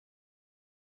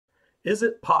Is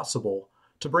it possible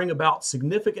to bring about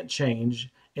significant change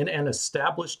in an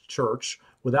established church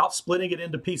without splitting it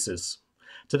into pieces?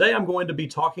 Today I'm going to be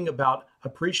talking about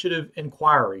appreciative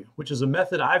inquiry, which is a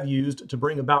method I've used to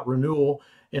bring about renewal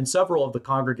in several of the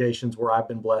congregations where I've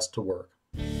been blessed to work.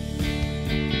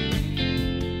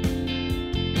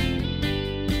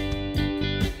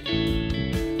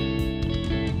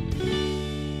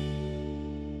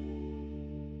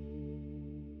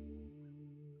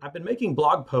 I've been making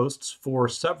blog posts for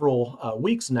several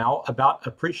weeks now about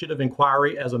appreciative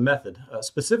inquiry as a method.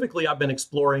 Specifically, I've been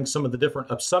exploring some of the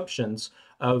different assumptions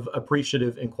of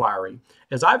appreciative inquiry.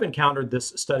 As I've encountered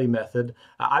this study method,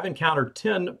 I've encountered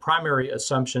 10 primary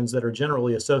assumptions that are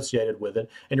generally associated with it,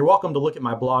 and you're welcome to look at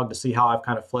my blog to see how I've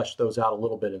kind of fleshed those out a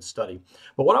little bit in study.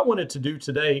 But what I wanted to do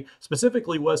today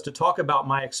specifically was to talk about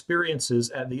my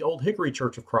experiences at the Old Hickory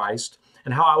Church of Christ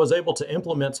and how I was able to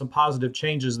implement some positive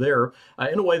changes there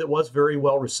in a way that was very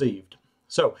well received.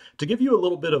 So to give you a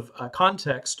little bit of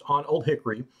context on Old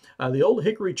Hickory, the Old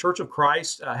Hickory Church of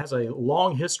Christ has a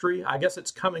long history. I guess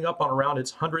it's coming up on around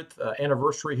its 100th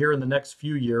anniversary here in the next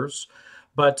few years.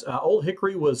 But Old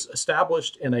Hickory was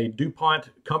established in a DuPont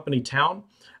company town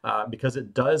because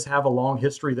it does have a long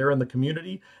history there in the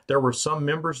community. There were some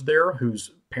members there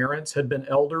whose parents had been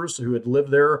elders who had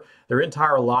lived there their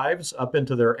entire lives up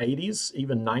into their 80s,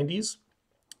 even 90s.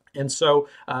 And so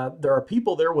there are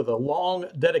people there with a long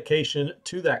dedication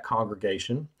to that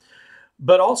congregation.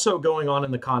 But also going on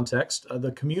in the context,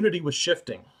 the community was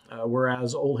shifting.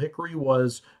 Whereas Old Hickory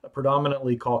was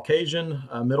predominantly Caucasian,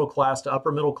 middle class to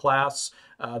upper middle class,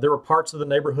 there were parts of the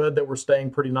neighborhood that were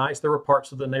staying pretty nice. There were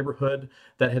parts of the neighborhood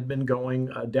that had been going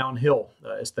downhill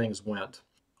as things went.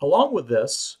 Along with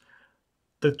this,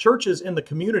 the churches in the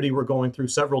community were going through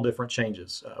several different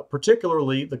changes.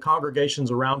 Particularly, the congregations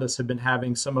around us had been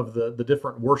having some of the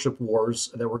different worship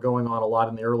wars that were going on a lot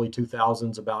in the early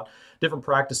 2000s about different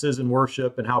practices in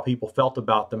worship and how people felt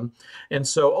about them. And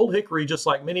so Old Hickory, just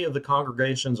like many of the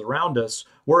congregations around us,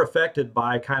 were affected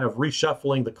by kind of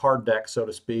reshuffling the card deck, so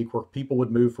to speak, where people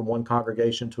would move from one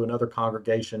congregation to another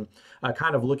congregation,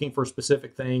 kind of looking for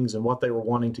specific things and what they were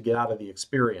wanting to get out of the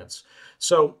experience.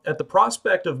 So at the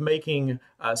prospect of making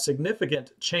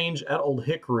significant change at Old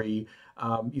Hickory,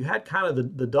 you had kind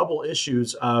of the double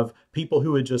issues of people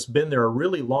who had just been there a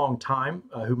really long time,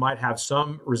 who might have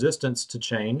some resistance to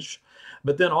change,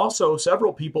 but then also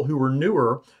several people who were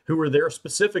newer, who were there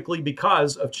specifically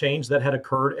because of change that had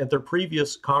occurred at their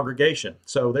previous congregation.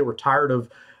 So they were tired of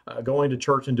going to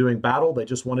church and doing battle. They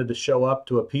just wanted to show up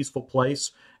to a peaceful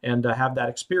place and have that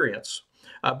experience.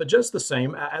 But just the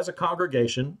same, as a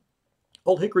congregation,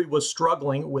 Old Hickory was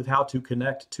struggling with how to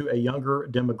connect to a younger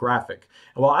demographic.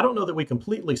 And while I don't know that we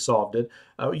completely solved it,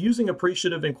 using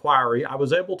appreciative inquiry, I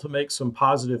was able to make some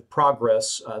positive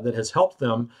progress that has helped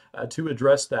them to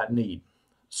address that need.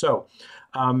 So,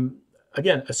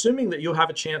 again, assuming that you'll have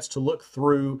a chance to look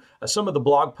through some of the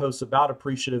blog posts about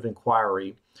appreciative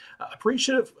inquiry,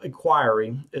 appreciative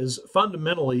inquiry is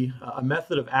fundamentally a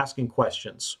method of asking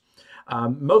questions.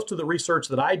 Most of the research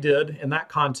that I did in that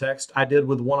context, I did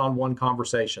with one-on-one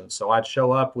conversations. So I'd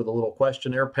show up with a little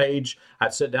questionnaire page,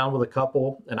 I'd sit down with a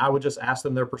couple, and I would just ask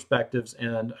them their perspectives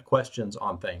and questions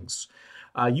on things.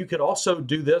 You could also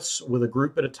do this with a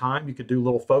group at a time. You could do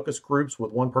little focus groups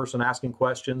with one person asking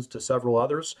questions to several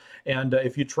others. And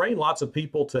if you train lots of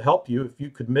people to help you, if you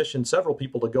could mission several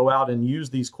people to go out and use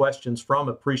these questions from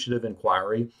appreciative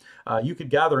inquiry, you could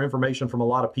gather information from a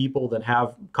lot of people, then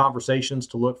have conversations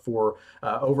to look for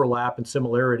overlap and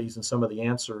similarities in some of the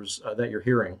answers that you're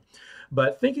hearing.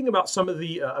 But thinking about some of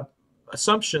the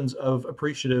assumptions of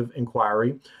appreciative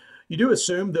inquiry, you do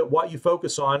assume that what you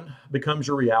focus on becomes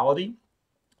your reality.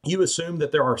 You assume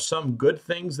that there are some good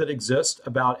things that exist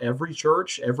about every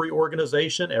church, every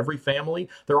organization, every family.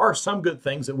 There are some good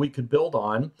things that we could build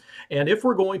on. And if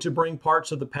we're going to bring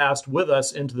parts of the past with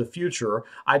us into the future,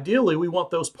 ideally we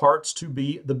want those parts to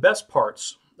be the best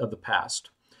parts of the past.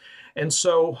 And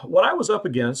so what I was up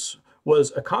against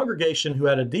was a congregation who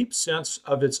had a deep sense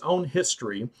of its own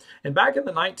history. And back in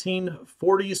the 1940s,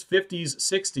 50s,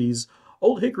 60s,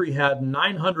 Old Hickory had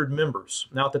 900 members.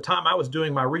 Now, at the time I was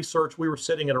doing my research, we were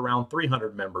sitting at around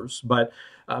 300 members, but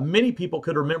many people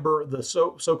could remember the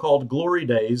so-called glory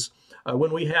days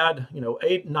when we had,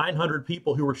 900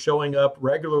 people who were showing up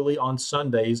regularly on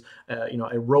Sundays,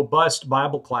 a robust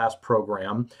Bible class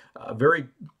program, very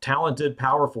talented,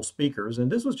 powerful speakers.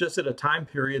 And this was just at a time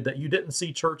period that you didn't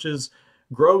see churches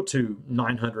grow to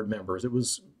 900 members. It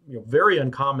was very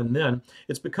uncommon then.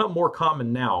 It's become more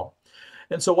common now.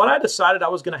 And so what I decided I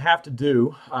was going to have to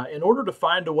do in order to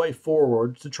find a way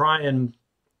forward to try and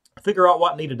figure out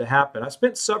what needed to happen. I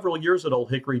spent several years at Old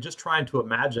Hickory just trying to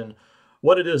imagine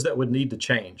what it is that would need to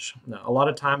change. Now, a lot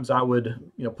of times I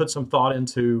would, put some thought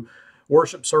into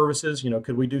worship services.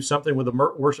 Could we do something with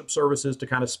the worship services to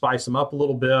kind of spice them up a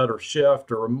little bit, or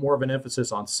shift, or more of an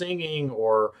emphasis on singing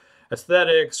or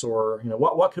aesthetics, or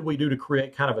what could we do to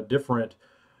create kind of a different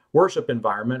worship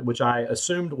environment, which I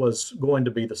assumed was going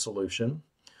to be the solution.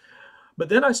 But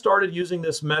then I started using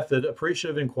this method,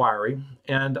 appreciative inquiry,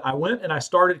 and I went and I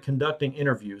started conducting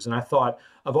interviews. And I thought,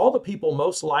 of all the people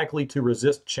most likely to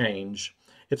resist change,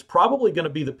 it's probably going to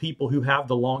be the people who have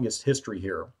the longest history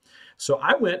here. So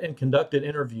I went and conducted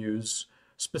interviews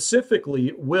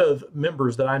specifically with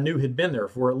members that I knew had been there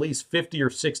for at least 50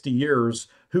 or 60 years,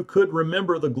 who could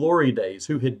remember the glory days,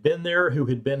 who had been there, who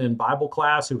had been in Bible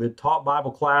class, who had taught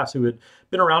Bible class, who had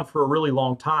been around for a really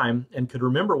long time and could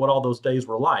remember what all those days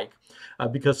were like.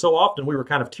 Because so often we were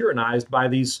kind of tyrannized by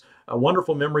these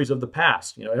wonderful memories of the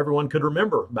past. Everyone could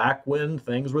remember back when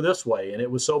things were this way and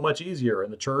it was so much easier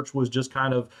and the church was just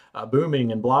kind of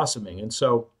booming and blossoming. And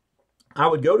so I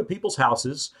would go to people's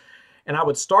houses and I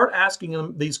would start asking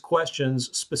them these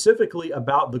questions specifically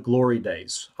about the glory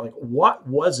days. Like, what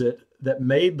was it that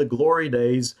made the glory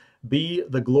days be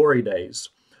the glory days?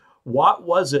 What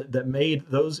was it that made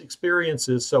those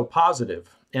experiences so positive?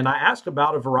 And I asked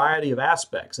about a variety of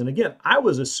aspects. And again, I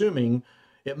was assuming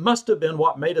it must have been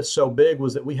what made us so big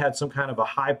was that we had some kind of a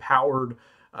high-powered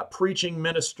preaching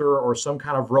minister or some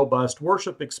kind of robust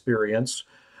worship experience.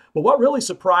 But what really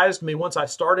surprised me once I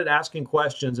started asking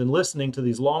questions and listening to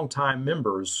these longtime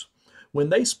members, when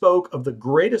they spoke of the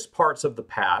greatest parts of the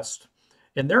past,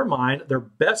 in their mind, their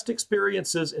best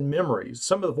experiences and memories,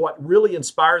 some of what really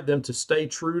inspired them to stay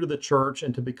true to the church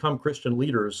and to become Christian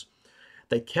leaders,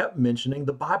 they kept mentioning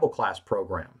the Bible class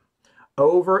program.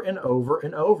 Over and over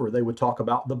and over, they would talk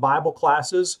about the Bible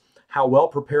classes, how well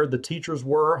prepared the teachers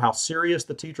were, how serious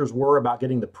the teachers were about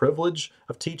getting the privilege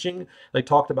of teaching. They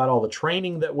talked about all the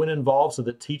training that went involved so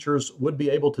that teachers would be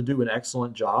able to do an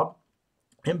excellent job.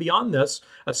 And beyond this,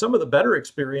 some of the better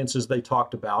experiences they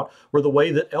talked about were the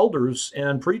way that elders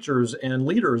and preachers and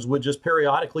leaders would just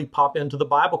periodically pop into the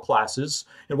Bible classes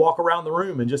and walk around the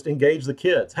room and just engage the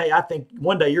kids. Hey, I think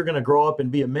one day you're going to grow up and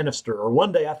be a minister, or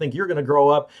one day I think you're going to grow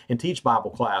up and teach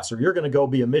Bible class, or you're going to go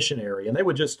be a missionary. And they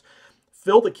would just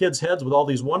fill the kids' heads with all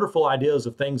these wonderful ideas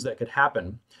of things that could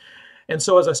happen. And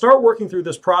so as I started working through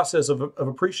this process of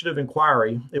appreciative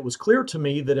inquiry, it was clear to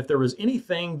me that if there was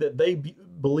anything that they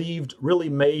believed really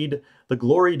made the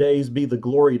glory days be the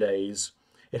glory days,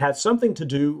 it had something to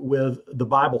do with the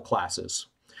Bible classes.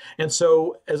 And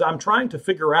so as I'm trying to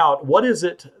figure out what is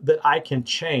it that I can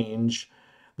change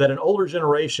that an older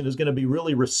generation is going to be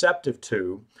really receptive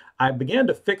to, I began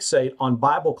to fixate on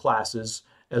Bible classes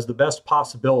as the best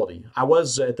possibility. I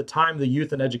was, at the time, the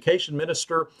youth and education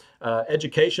minister.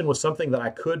 Education was something that I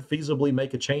could feasibly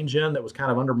make a change in, that was kind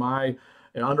of under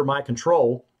my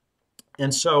control.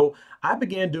 And so I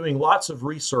began doing lots of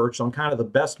research on kind of the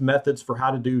best methods for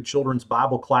how to do children's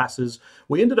Bible classes.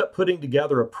 We ended up putting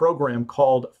together a program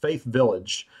called Faith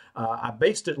Village. I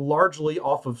based it largely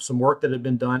off of some work that had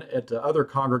been done at other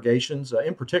congregations.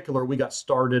 In particular, we got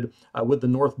started with the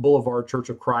North Boulevard Church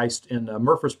of Christ in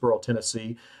Murfreesboro,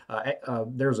 Tennessee.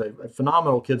 There's a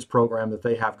phenomenal kids program that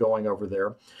they have going over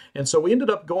there. And so we ended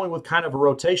up going with kind of a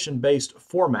rotation-based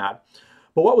format.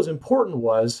 But what was important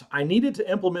was I needed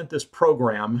to implement this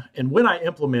program, and when I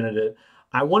implemented it,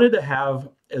 I wanted to have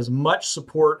as much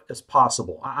support as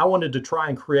possible. I wanted to try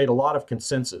and create a lot of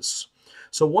consensus.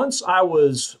 So once I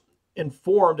was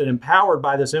informed and empowered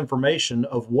by this information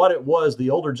of what it was the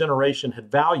older generation had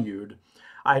valued,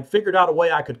 I had figured out a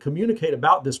way I could communicate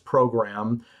about this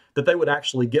program that they would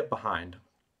actually get behind.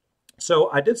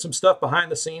 So I did some stuff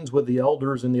behind the scenes with the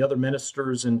elders and the other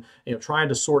ministers, and trying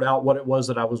to sort out what it was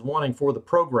that I was wanting for the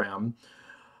program.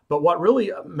 But what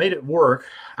really made it work,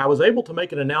 I was able to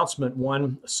make an announcement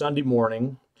one Sunday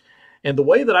morning. And the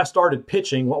way that I started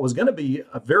pitching what was going to be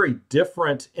a very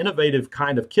different, innovative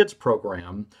kind of kids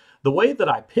program, the way that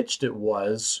I pitched it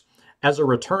was as a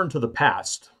return to the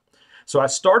past. So I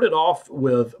started off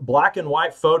with black and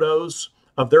white photos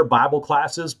of their Bible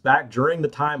classes back during the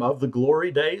time of the glory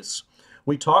days.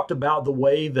 We talked about the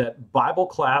way that Bible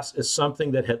class is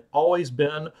something that had always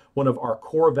been one of our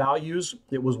core values.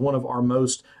 It was one of our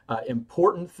most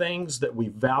important things that we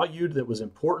valued, that was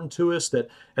important to us, that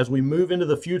as we move into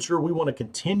the future, we want to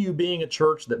continue being a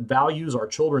church that values our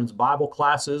children's Bible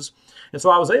classes. And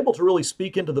so I was able to really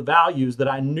speak into the values that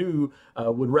I knew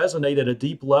would resonate at a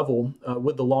deep level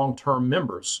with the long-term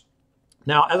members.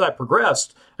 Now, as I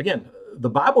progressed, again, the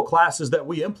Bible classes that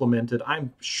we implemented,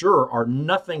 I'm sure, are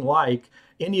nothing like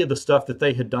any of the stuff that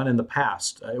they had done in the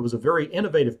past. It was a very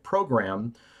innovative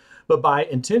program, but by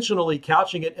intentionally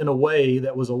couching it in a way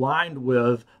that was aligned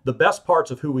with the best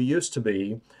parts of who we used to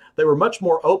be, they were much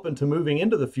more open to moving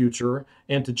into the future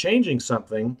and to changing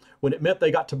something when it meant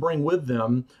they got to bring with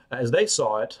them, as they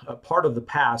saw it, a part of the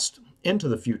past into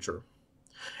the future.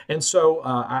 And so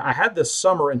I had this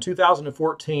summer in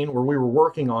 2014 where we were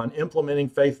working on implementing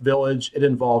Faith Village. It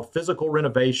involved physical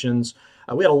renovations.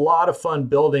 We had a lot of fun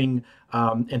building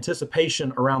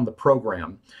anticipation around the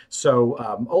program.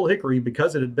 So Old Hickory,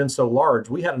 because it had been so large,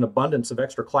 we had an abundance of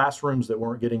extra classrooms that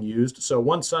weren't getting used. So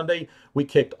one Sunday, we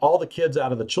kicked all the kids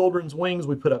out of the children's wings.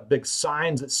 We put up big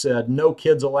signs that said, "No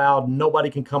kids allowed,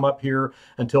 nobody can come up here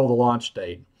until the launch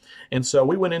date." And so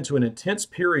we went into an intense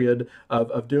period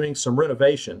of doing some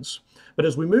renovations. But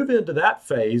as we move into that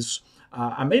phase,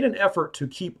 I made an effort to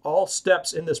keep all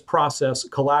steps in this process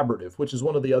collaborative, which is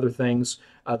one of the other things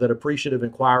that Appreciative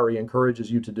Inquiry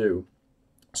encourages you to do.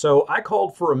 So I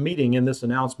called for a meeting in this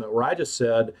announcement where I just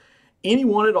said,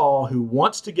 anyone at all who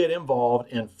wants to get involved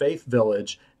in Faith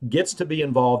Village gets to be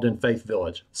involved in Faith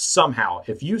Village somehow.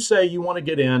 If you say you want to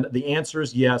get in, the answer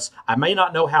is yes. I may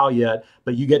not know how yet,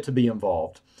 but you get to be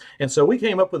involved. And so we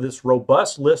came up with this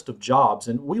robust list of jobs,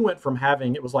 and we went from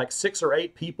having, it was like 6 or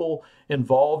 8 people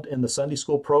involved in the Sunday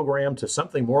school program to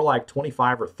something more like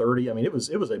 25 or 30. I mean, it was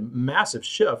a massive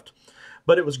shift.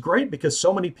 But it was great because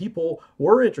so many people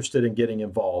were interested in getting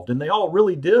involved, and they all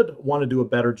really did want to do a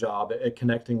better job at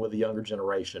connecting with the younger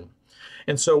generation.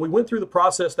 And so we went through the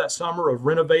process that summer of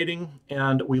renovating,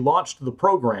 and we launched the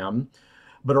program.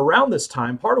 But around this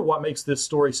time, part of what makes this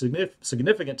story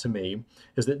significant to me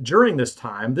is that during this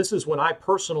time, this is when I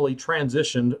personally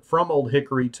transitioned from Old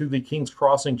Hickory to the King's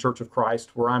Crossing Church of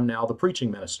Christ, where I'm now the preaching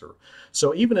minister.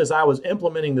 So even as I was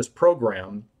implementing this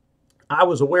program, I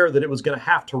was aware that it was going to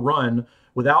have to run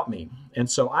without me. And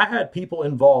so I had people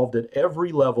involved at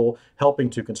every level helping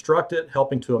to construct it,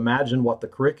 helping to imagine what the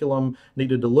curriculum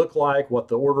needed to look like, what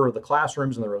the order of the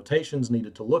classrooms and the rotations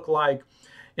needed to look like.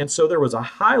 And so there was a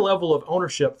high level of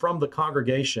ownership from the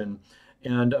congregation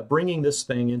and bringing this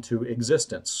thing into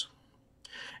existence.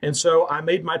 And so I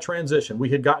made my transition.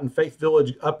 We had gotten Faith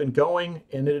Village up and going,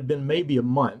 and it had been maybe a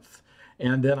month.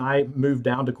 And then I moved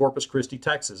down to Corpus Christi,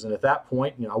 Texas. And at that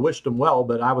point, I wished them well,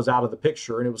 but I was out of the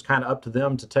picture, and it was kind of up to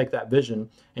them to take that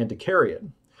vision and to carry it.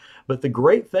 But the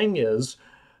great thing is,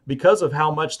 because of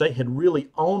how much they had really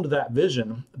owned that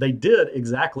vision, they did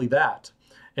exactly that.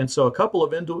 And so a couple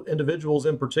of individuals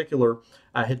in particular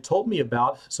had told me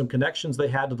about some connections they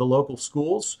had to the local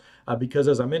schools because,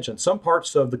 as I mentioned, some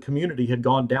parts of the community had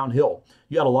gone downhill.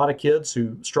 You had a lot of kids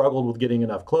who struggled with getting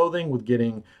enough clothing, with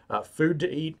getting food to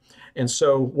eat. And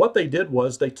so what they did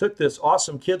was they took this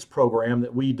awesome kids program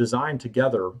that we designed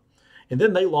together, and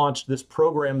then they launched this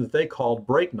program that they called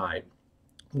Break Night,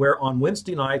 where on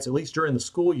Wednesday nights, at least during the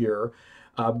school year,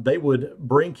 they would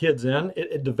bring kids in.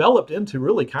 It developed into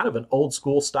really kind of an old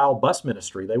school style bus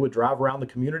ministry. They would drive around the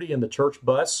community in the church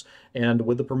bus, and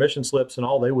with the permission slips and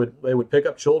all, they would pick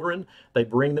up children. They'd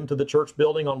bring them to the church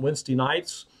building on Wednesday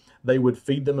nights. They would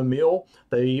feed them a meal.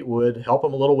 They would help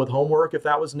them a little with homework if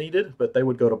that was needed, but they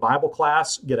would go to Bible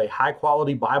class, get a high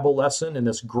quality Bible lesson in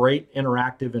this great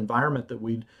interactive environment that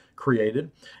we'd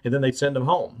created, and then they'd send them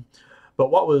home. But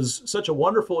what was such a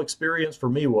wonderful experience for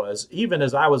me was, even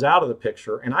as I was out of the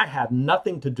picture, and I had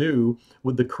nothing to do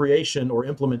with the creation or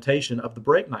implementation of the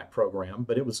Break Night program,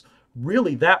 but it was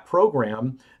really that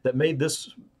program that made this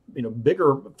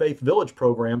bigger Faith Village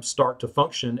program start to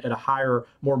function at a higher,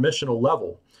 more missional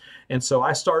level. And so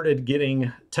I started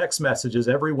getting text messages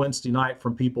every Wednesday night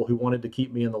from people who wanted to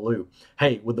keep me in the loop.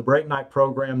 Hey, with the Break Night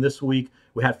program this week,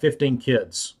 we had 15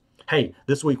 kids. Hey,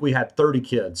 this week we had 30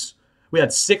 kids. We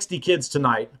had 60 kids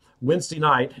tonight, Wednesday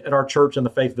night, at our church in the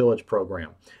Faith Village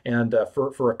program. And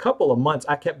for a couple of months,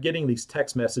 I kept getting these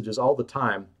text messages all the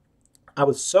time. I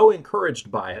was so encouraged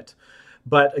by it.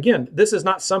 But again, this is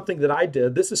not something that I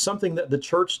did. This is something that the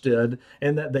church did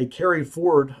and that they carried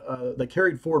forward. They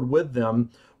carried forward with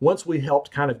them once we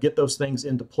helped kind of get those things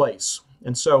into place.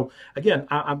 And so again,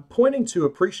 I'm pointing to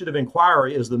Appreciative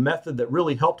Inquiry as the method that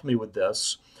really helped me with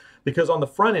this, because on the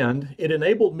front end, it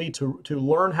enabled me to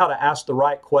learn how to ask the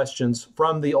right questions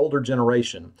from the older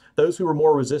generation, those who were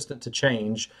more resistant to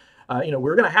change.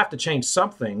 We're going to have to change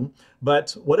something,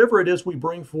 but whatever it is we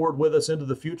bring forward with us into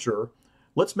the future,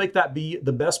 let's make that be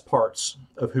the best parts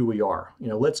of who we are.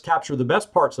 Let's capture the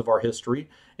best parts of our history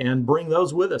and bring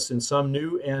those with us in some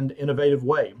new and innovative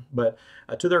way. But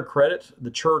to their credit,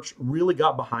 the church really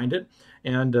got behind it.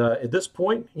 And at this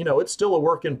point, it's still a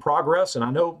work in progress. And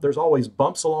I know there's always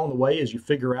bumps along the way as you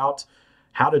figure out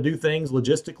how to do things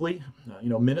logistically.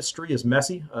 Ministry is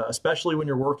messy, especially when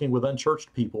you're working with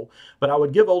unchurched people. But I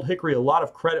would give Old Hickory a lot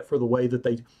of credit for the way that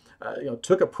they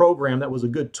took a program that was a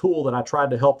good tool that I tried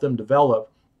to help them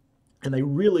develop, and they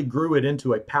really grew it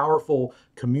into a powerful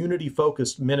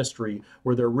community-focused ministry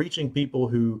where they're reaching people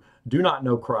who do not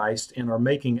know Christ and are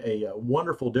making a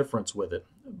wonderful difference with it.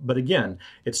 But again,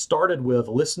 it started with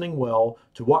listening well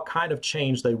to what kind of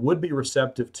change they would be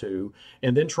receptive to,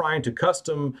 and then trying to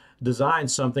custom design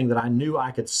something that I knew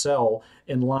I could sell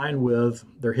in line with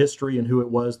their history and who it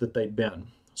was that they'd been.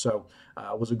 So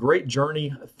it was a great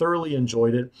journey, thoroughly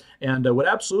enjoyed it, and would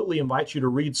absolutely invite you to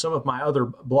read some of my other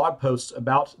blog posts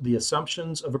about the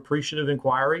assumptions of appreciative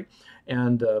inquiry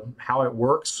and how it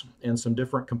works and some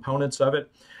different components of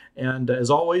it. And as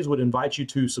always, would invite you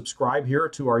to subscribe here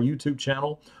to our YouTube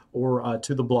channel or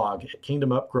to the blog at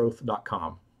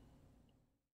kingdomupgrowth.com.